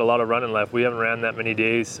mean, we got a lot of running left. We haven't ran that many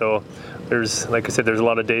days, so there's a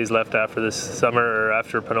lot of days left after this summer or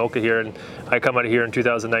after Ponoka here. And I come out of here in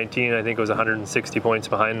 2019. I think it was 160 points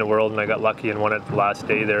behind the world, and I got lucky and won it the last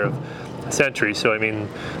day there of Century. So I mean,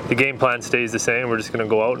 the game plan stays the same. We're just going to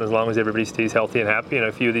go out, and as long as everybody stays healthy and happy, and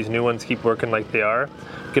a few of these new ones keep working like they are,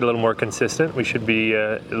 get a little more consistent, we should be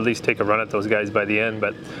at least take a run at those guys by the end.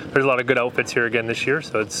 But there's a lot of good outfits here again this year,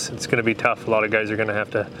 so it's going to be tough. A lot of guys are going to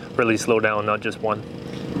have to really slow down, not just one.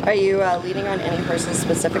 Are you leading on any horses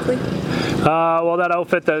specifically? Well, that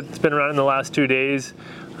outfit that's been running the last 2 days,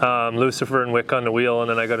 Lucifer and Wick on the wheel, and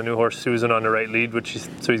then I got a new horse, Susan, on the right lead,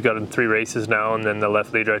 so he's got in 3 races now, and then the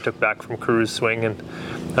left leader I took back from Cruise Swing, and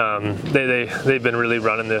they've been really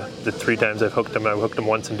running the 3 times I've hooked them. I've hooked them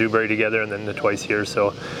once in Dewberry together, and then the twice here,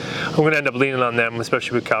 so I'm going to end up leaning on them,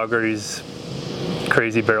 especially with Calgary's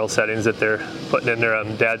crazy barrel settings that they're putting in there.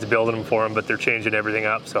 Dad's building them for them, but they're changing everything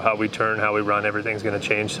up, so how we turn, how we run, everything's going to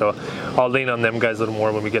change, so I'll lean on them guys a little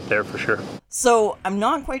more when we get there for sure. So I'm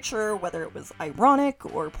not quite sure whether it was ironic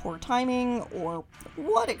or poor timing or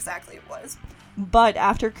what exactly it was, but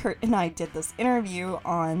after Kurt and I did this interview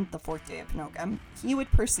on the 4th day of Ponoka, he would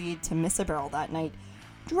proceed to miss a barrel that night,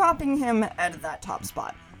 dropping him out of that top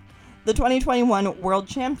spot. The 2021 world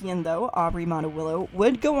champion, though, Aubrey Montevillo,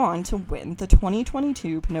 would go on to win the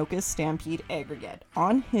 2022 Ponoka Stampede Aggregate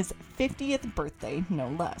on his 50th birthday, no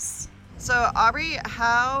less. So, Aubrey,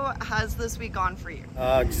 how has this week gone for you?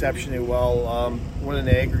 Exceptionally well. Winning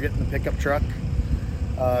the aggregate in the pickup truck.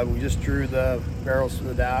 We just drew the barrels for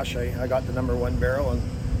the dash. I got the number 1 barrel, and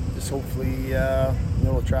just hopefully,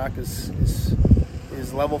 the track is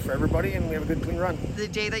level for everybody, and we have a good clean run. The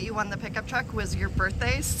day that you won the pickup truck was your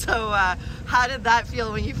birthday, so how did that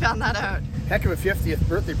feel when you found that out? Heck of a 50th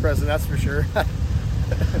birthday present, that's for sure.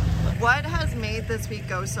 What has made this week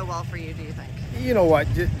go so well for you, do you think? You know what,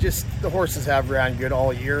 just the horses have ran good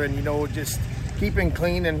all year, and just keeping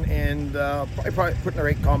clean and probably putting the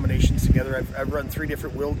right combinations together. I've run 3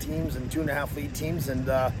 different wheel teams and 2.5 lead teams, and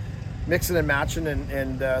mixing and matching,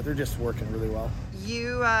 and they're just working really well.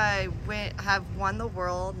 You have won the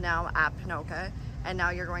world now at Ponoka, and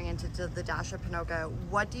now you're going into the Dash at Ponoka.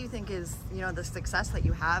 What do you think is, the success that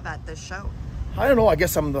you have at this show? I don't know. I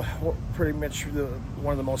guess I'm pretty much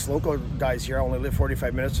one of the most local guys here. I only live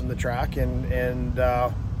 45 minutes from the track, and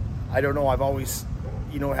I don't know. I've always,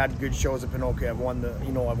 had good shows at Ponoka. I've won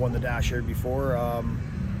the Dash here before.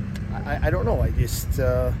 I don't know. I just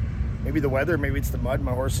maybe the weather, maybe it's the mud.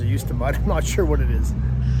 My horse is used to mud. I'm not sure what it is.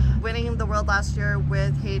 Winning the world last year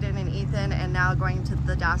with Hayden and Ethan, and now going to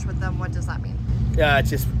the Dash with them, what does that mean? Yeah,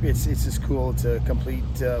 it's just cool to complete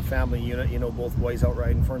family unit. Both boys out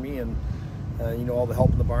riding for me, and all the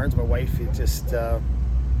help in the barns. My wife, I'm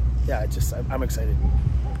excited.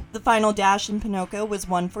 The final Dash in Ponoka was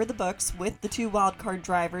one for the books, with the 2 wildcard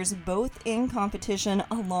drivers both in competition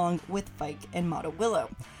along with Fike and Montevillo.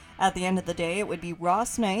 At the end of the day, it would be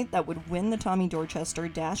Ross Knight that would win the Tommy Dorchester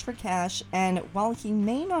Dash for Cash, and while he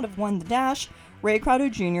may not have won the Dash, Ray Crowder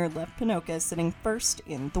Jr. left Ponoka sitting first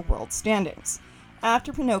in the world standings.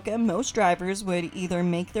 After Ponoka, most drivers would either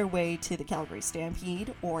make their way to the Calgary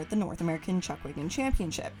Stampede or the North American Chuckwagon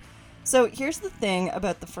Championship. So here's the thing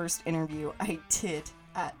about the first interview I did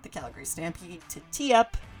at the Calgary Stampede to tee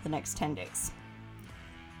up the next 10 days.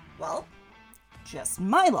 Well, just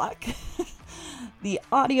my luck. The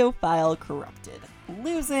audio file corrupted,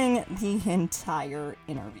 losing the entire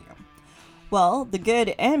interview. Well, the good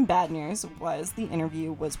and bad news was the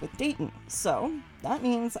interview was with Dayton, so that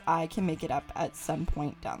means I can make it up at some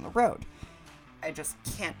point down the road. I just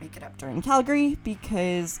can't make it up during Calgary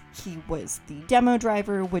because he was the demo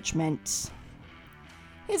driver, which meant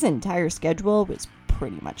his entire schedule was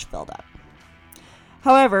pretty much filled up.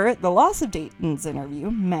 However, the loss of Dayton's interview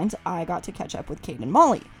meant I got to catch up with Caden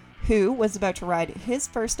Molly, who was about to ride his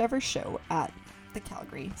first ever show at the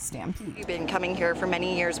Calgary Stampede. You've been coming here for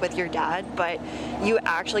many years with your dad, but you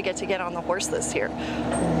actually get to get on the horse this year.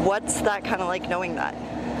 What's that kind of like, knowing that?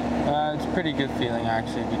 It's a pretty good feeling,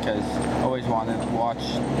 actually, because I always wanted to watch,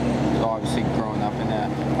 obviously growing up in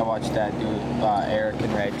that, I watched Dad do it, Eric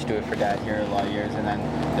and Reg do it for Dad here a lot of years, and then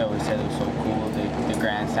they always said it was so cool, the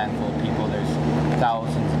grandstand full of people, there's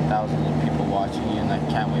thousands and thousands of people watching you, and I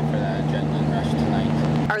can't wait for that adrenaline rush tonight.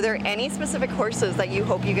 Are there any specific horses that you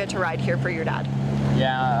hope you get to ride here for your dad?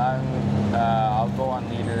 Yeah, I'll go on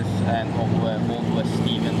leaders and hold with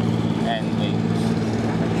Steven and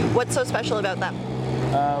Wings. What's so special about them?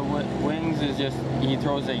 Wings is just, he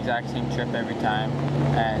throws the exact same trip every time,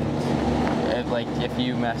 and if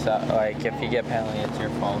you mess up, if you get penalty, it's your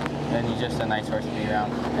fault. And he's just a nice horse to be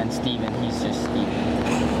around. And Steven, he's just Steven.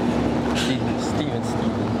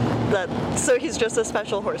 So he's just a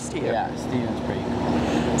special horse to you? Yeah, Steven's pretty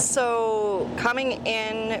cool. So coming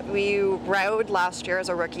in, you rode last year as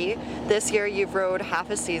a rookie. This year you've rode half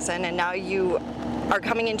a season, and now you are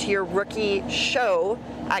coming into your rookie show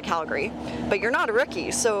at Calgary, but you're not a rookie.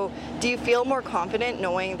 So do you feel more confident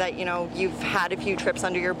knowing that, you've had a few trips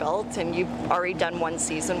under your belt and you've already done 1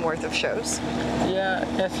 season worth of shows? Yeah,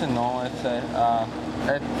 yes and no.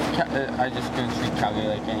 I just couldn't treat Calgary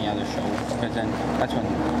like any other show, because then that's when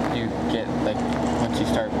you get, once you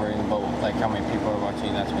start worrying about how many people are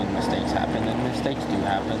watching, that's when mistakes happen. And mistakes do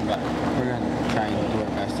happen, but we're going to try and do our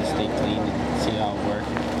best to stay clean and see how it works.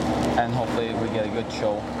 And hopefully we get a good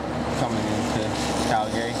show coming into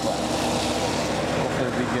Calgary, but hopefully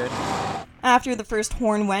it'll be good. After the first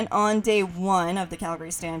horn went on day 1 of the Calgary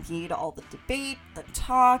Stampede, all the debate, the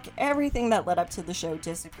talk, everything that led up to the show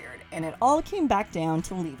disappeared, and it all came back down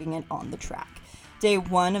to leaving it on the track. Day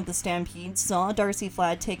 1 of the Stampede saw Darcy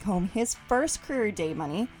Fladd take home his first career day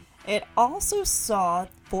money. It also saw,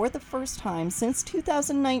 for the first time since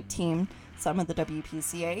 2019, some of the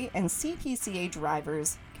WPCA and CPCA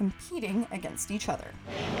drivers competing against each other.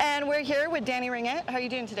 And we're here with Danny Ringette. How are you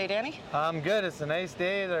doing today, Danny? I'm good. It's a nice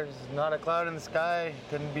day. There's not a cloud in the sky.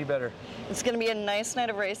 Couldn't be better. It's going to be a nice night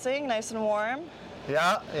of racing, nice and warm.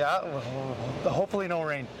 Yeah. Hopefully no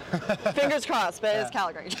rain. Fingers crossed, but it's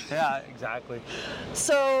Calgary. Yeah, exactly.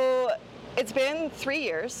 So it's been 3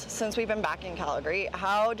 years since we've been back in Calgary.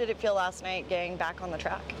 How did it feel last night getting back on the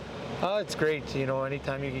track? It's great. You know,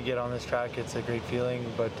 anytime you can get on this track, it's a great feeling.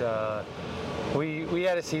 But we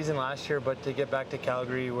had a season last year, but to get back to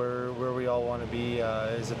Calgary, where we all want to be,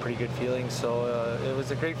 is a pretty good feeling. So it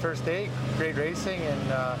was a great first day, great racing,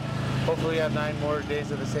 and hopefully we have 9 more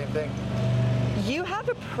days of the same thing. You have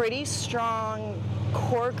a pretty strong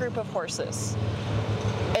core group of horses,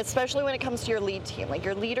 especially when it comes to your lead team. Like,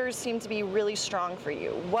 your leaders seem to be really strong for you.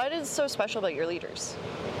 What is so special about your leaders?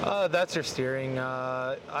 That's their steering.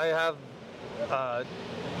 I have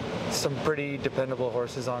some pretty dependable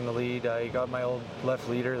horses on the lead. I got my old left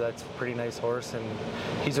leader. That's a pretty nice horse, and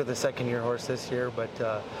he's with a second-year horse this year. But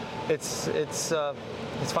it's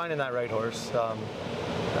finding that right horse.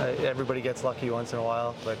 Everybody gets lucky once in a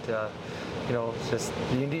while, but you know, it's just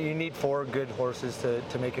you need 4 good horses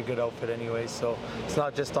to make a good outfit anyway. So it's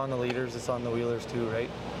not just on the leaders; it's on the wheelers too, right?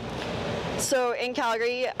 So in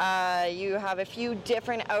Calgary, you have a few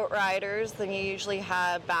different outriders than you usually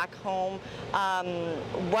have back home.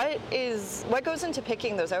 What goes into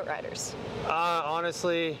picking those outriders?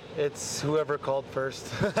 Honestly, it's whoever called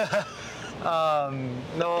first.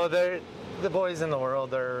 No, the boys in the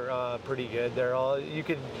world are pretty good. They're all you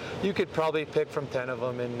could probably pick from 10 of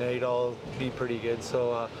them, and they'd all be pretty good.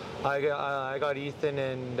 So I got Ethan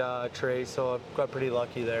and Trey, so I got pretty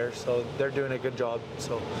lucky there. So they're doing a good job.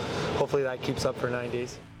 So hopefully that keeps up for 9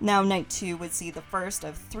 days. Now, night 2 would see the first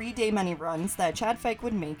of 3 day money runs that Chad Fike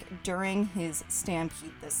would make during his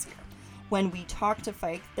Stampede this year. When we talked to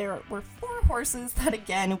Fike, there were 4 horses that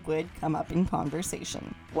again would come up in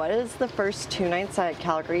conversation. What has the first 2 nights at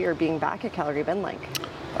Calgary, or being back at Calgary, been like?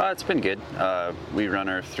 It's been good. We run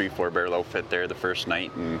our 3-4 barrel outfit there the first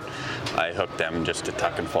night, and I hooked them just to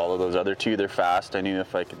tuck and follow those other 2. They're fast. I knew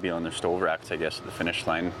if I could be on their stove racks, I guess, at the finish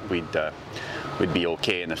line, we'd be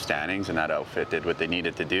okay in the standings, and that outfit did what they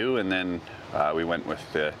needed to do. And then we went with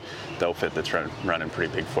the outfit that's running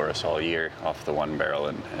pretty big for us all year off the 1 barrel,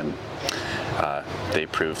 and they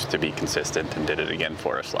proved to be consistent and did it again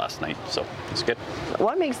for us last night, so it's good.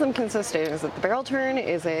 What makes them consistent? Is it the barrel turn?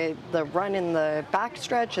 Is it the run in the back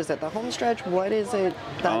stretch? Is it the home stretch? What is it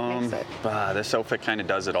that makes it? This outfit kind of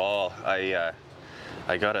does it all. I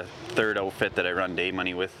got a 3rd outfit that I run day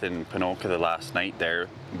money with in Ponoka the last night there,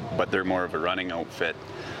 but they're more of a running outfit.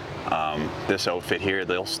 This outfit here,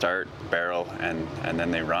 they'll start barrel and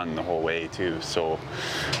then they run the whole way too. So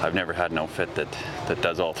I've never had an outfit that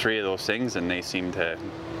does all 3 of those things, and they seem to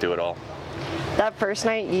do it all. That first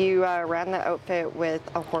night you ran the outfit with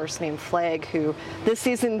a horse named Flag, who this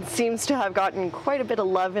season seems to have gotten quite a bit of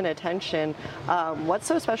love and attention. What's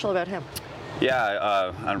so special about him?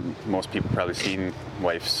 Yeah, most people probably seen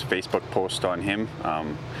wife's Facebook post on him.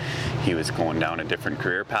 He was going down a different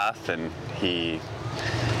career path, and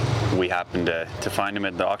we happened to find him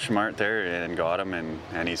at the auction mart there and got him,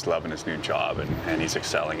 and he's loving his new job, and he's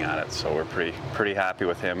excelling at it. So we're pretty happy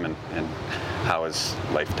with him and how his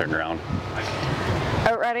life turned around.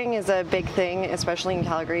 Outriding is a big thing, especially in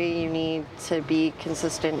Calgary. You need to be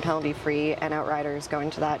consistent, penalty-free, and outriders going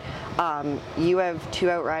to that. You have 2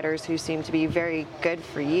 outriders who seem to be very good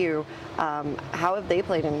for you. How have they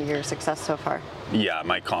played into your success so far? Yeah,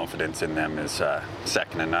 my confidence in them is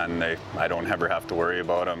second to none. I don't ever have to worry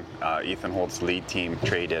about them. Ethan holds the lead team.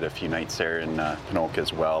 Trey did a few nights there in Ponoka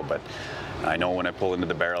as well, but I know when I pull into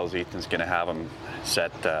the barrels, Ethan's going to have them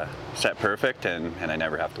set perfect, and I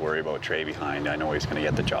never have to worry about Trey behind. I know he's going to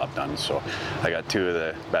get the job done. So I got 2 of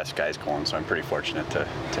the best guys going, so I'm pretty fortunate to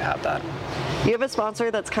have that. You have a sponsor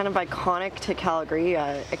that's kind of iconic to Calgary,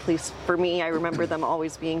 at least for me. I remember them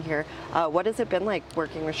always being here. What has it been like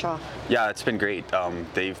working with Shaw? Yeah, it's been great.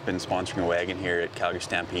 They've been sponsoring a wagon here at Calgary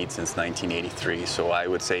Stampede since 1983, so I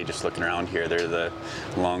would say, just looking around here, they're the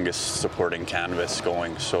longest supporting canvas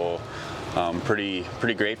going. So pretty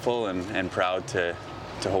grateful and proud to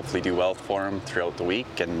hopefully do well for them throughout the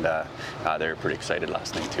week, and they were pretty excited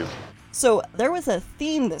last night too. So there was a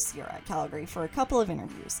theme this year at Calgary for a couple of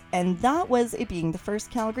interviews, and that was it being the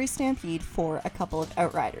first Calgary Stampede for a couple of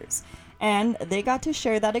outriders. And they got to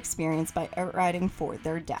share that experience by outriding for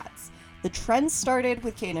their dads. The trend started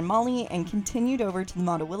with Cade and Molly and continued over to the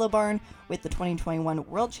Mottawillow barn with the 2021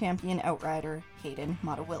 World Champion outrider Hayden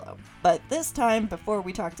Mottawillow. But this time, before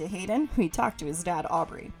we talked to Hayden, we talked to his dad,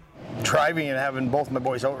 Aubrey. Driving and having both my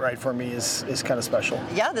boys outright for me is kind of special.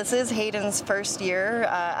 Yeah, this is Hayden's first year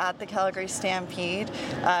at the Calgary Stampede.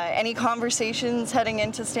 Any conversations heading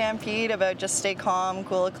into Stampede about just stay calm,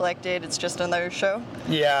 cool, collected, it's just another show?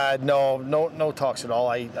 Yeah, no talks at all.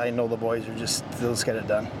 I know the boys are just, they'll just get it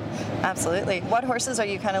done. Absolutely. What horses are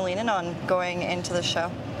you kind of leaning on going into the show?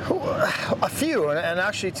 A few, and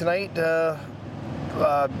actually tonight,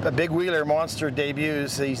 a big wheeler monster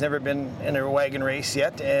debuts. He's never been in a wagon race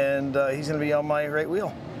yet, and he's going to be on my right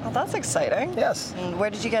wheel. Oh, that's exciting. Yes. And where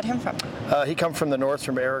did you get him from? He come from the north,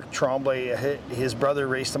 from Eric Tremblay. His brother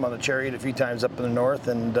raced him on the Chariot a few times up in the north,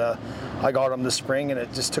 and I got him this spring, and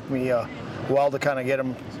it just took me a while to kind of get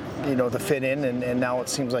him, to fit in, and now it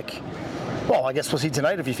seems like, well, I guess we'll see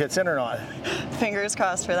tonight if he fits in or not. Fingers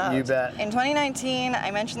crossed for that. You bet. In 2019, I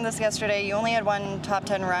mentioned this yesterday, you only had one top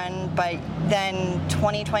 10 run, but then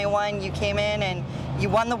 2021 you came in and you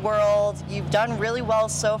won the world. You've done really well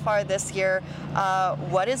so far this year.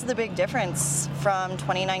 What is the big difference from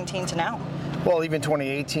 2019 to now? Well, even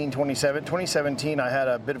 2018, 2017, I had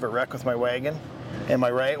a bit of a wreck with my wagon, and my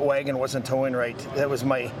right wagon wasn't towing right. That was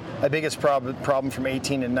my biggest problem from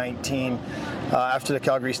 18 and 19. After the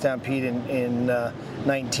Calgary Stampede in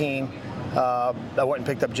 19, I went and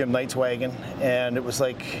picked up Jim Knight's wagon, and it was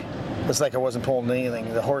like I wasn't pulling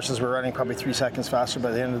anything. The horses were running probably 3 seconds faster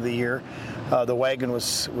by the end of the year. The wagon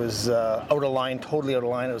was out of line, totally out of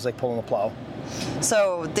line. It was like pulling a plow.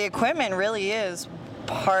 So the equipment really is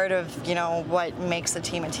part of what makes a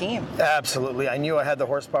team. Absolutely. I knew I had the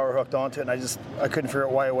horsepower hooked onto it, and I couldn't figure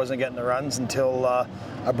out why I wasn't getting the runs until I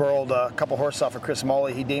borrowed a couple horses off of Chris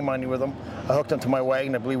Molly. He day-mined with them. I hooked them to my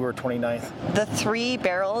wagon. I believe we were 29th. The 3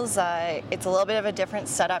 barrels, it's a little bit of a different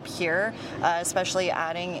setup here, especially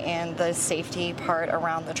adding in the safety part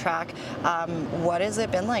around the track. What has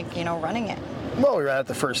it been like, running it? Well, we ran it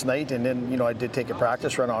the first night, and then I did take a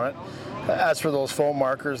practice run on it. As for those foam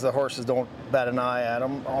markers, the horses don't bat an eye at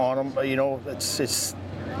them, on them. It's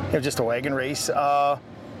just a wagon race.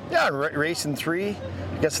 Racing 3. I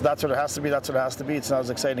guess that's what it has to be. That's what it has to be. It's not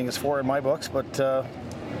as exciting as 4 in my books, but.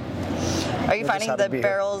 Are you finding the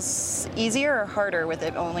barrels easier or harder with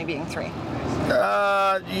it only being 3?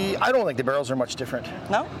 I don't think the barrels are much different.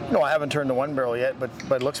 No? No, I haven't turned the one barrel yet, but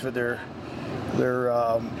by the looks of it, they're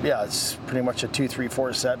it's pretty much a 2, 3,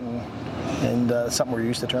 4 set, and something we're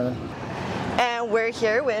used to turning. And we're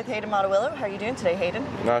here with Hayden Mottawillow. How are you doing today, Hayden?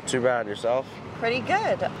 Not too bad. Yourself? Pretty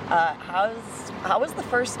good. How was the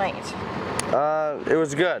first night? It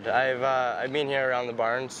was good. I've been here around the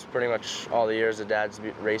barns pretty much all the years that Dad's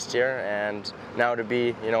raced here, and now to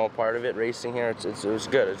be a part of it, racing here, it was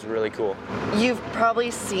good. It's really cool. You've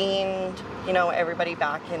probably seen everybody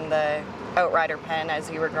back in the outrider pen as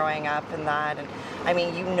you were growing up and that, and I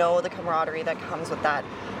mean the camaraderie that comes with that.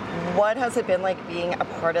 What has it been like being a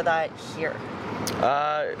part of that here?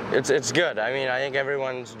 It's good. I mean, I think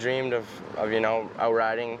everyone's dreamed of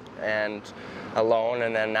outriding and alone,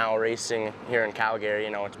 and then now racing here in Calgary.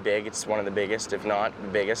 It's big. It's one of the biggest, if not the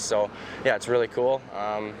biggest. So yeah, it's really cool.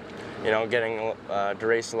 Getting to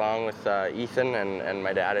race along with Ethan and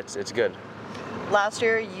my dad. It's good. Last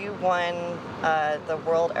year you won the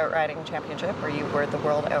World Outriding Championship, or you were the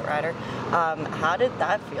World Outrider. How did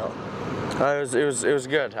that feel? It was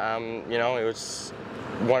good. It was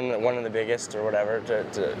one of the biggest or whatever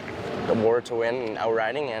to award to win in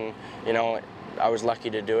outriding, and I was lucky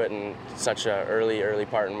to do it in such an early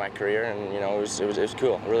part in my career, and it was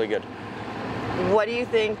cool, really good. What do you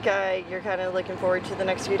think you're kind of looking forward to the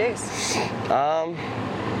next few days?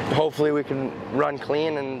 Hopefully we can run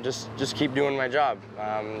clean and just keep doing my job.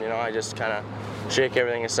 I just kind of shake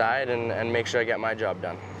everything aside and make sure I get my job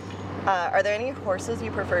done. Are there any horses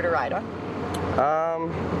you prefer to ride on?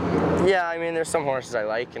 Yeah, I mean, there's some horses I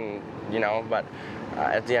like, and but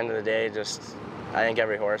at the end of the day, I think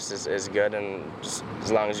every horse is good, and just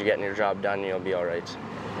as long as you're getting your job done, you'll be all right.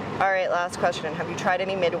 All right, last question. Have you tried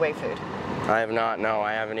any midway food? I have not, no.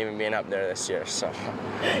 I haven't even been up there this year, so.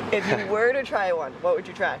 If you were to try one, what would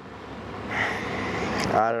you try?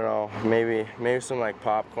 I don't know, maybe some like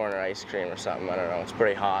popcorn or ice cream or something. I don't know. It's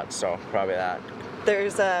pretty hot, so probably that.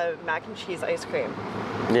 There's a mac and cheese ice cream.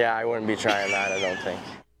 Yeah, I wouldn't be trying that, I don't think.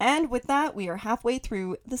 And with that, we are halfway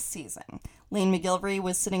through the season. Lane McGilvery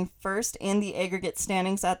was sitting first in the aggregate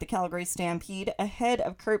standings at the Calgary Stampede, ahead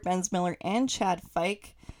of Kurt Bensmiller and Chad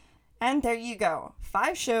Fike. And there you go.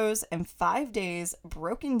 5 shows and 5 days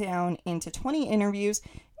broken down into 20 interviews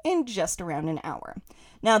in just around an hour.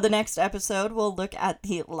 Now, the next episode will look at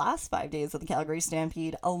the last 5 days of the Calgary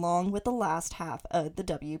Stampede along with the last half of the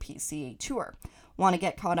WPCA Tour. Want to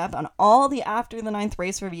get caught up on all the After the 9th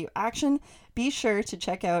race review action? Be sure to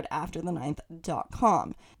check out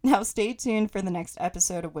afterthe9th.com. Now, stay tuned for the next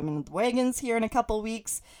episode of Women with Wagons here in a couple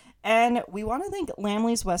weeks. And we want to thank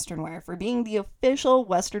Lamley's Western Wear for being the official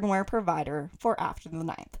Western Wear provider for After the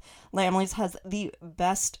 9th. Lamley's has the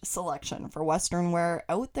best selection for Western Wear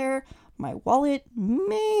out there. My wallet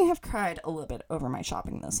may have cried a little bit over my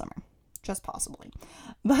shopping this summer. Just possibly.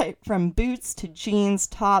 But from boots to jeans,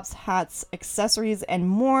 tops, hats, accessories, and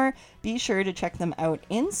more, be sure to check them out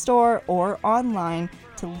in store or online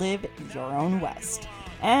to live your own West.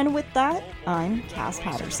 And with that, I'm Cass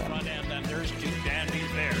Patterson. And there's 2 dandies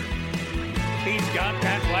there. He's got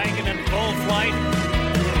that wagon in full flight.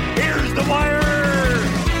 Here's the wire!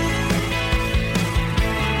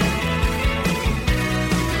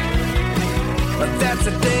 But that's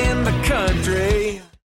a day in the country.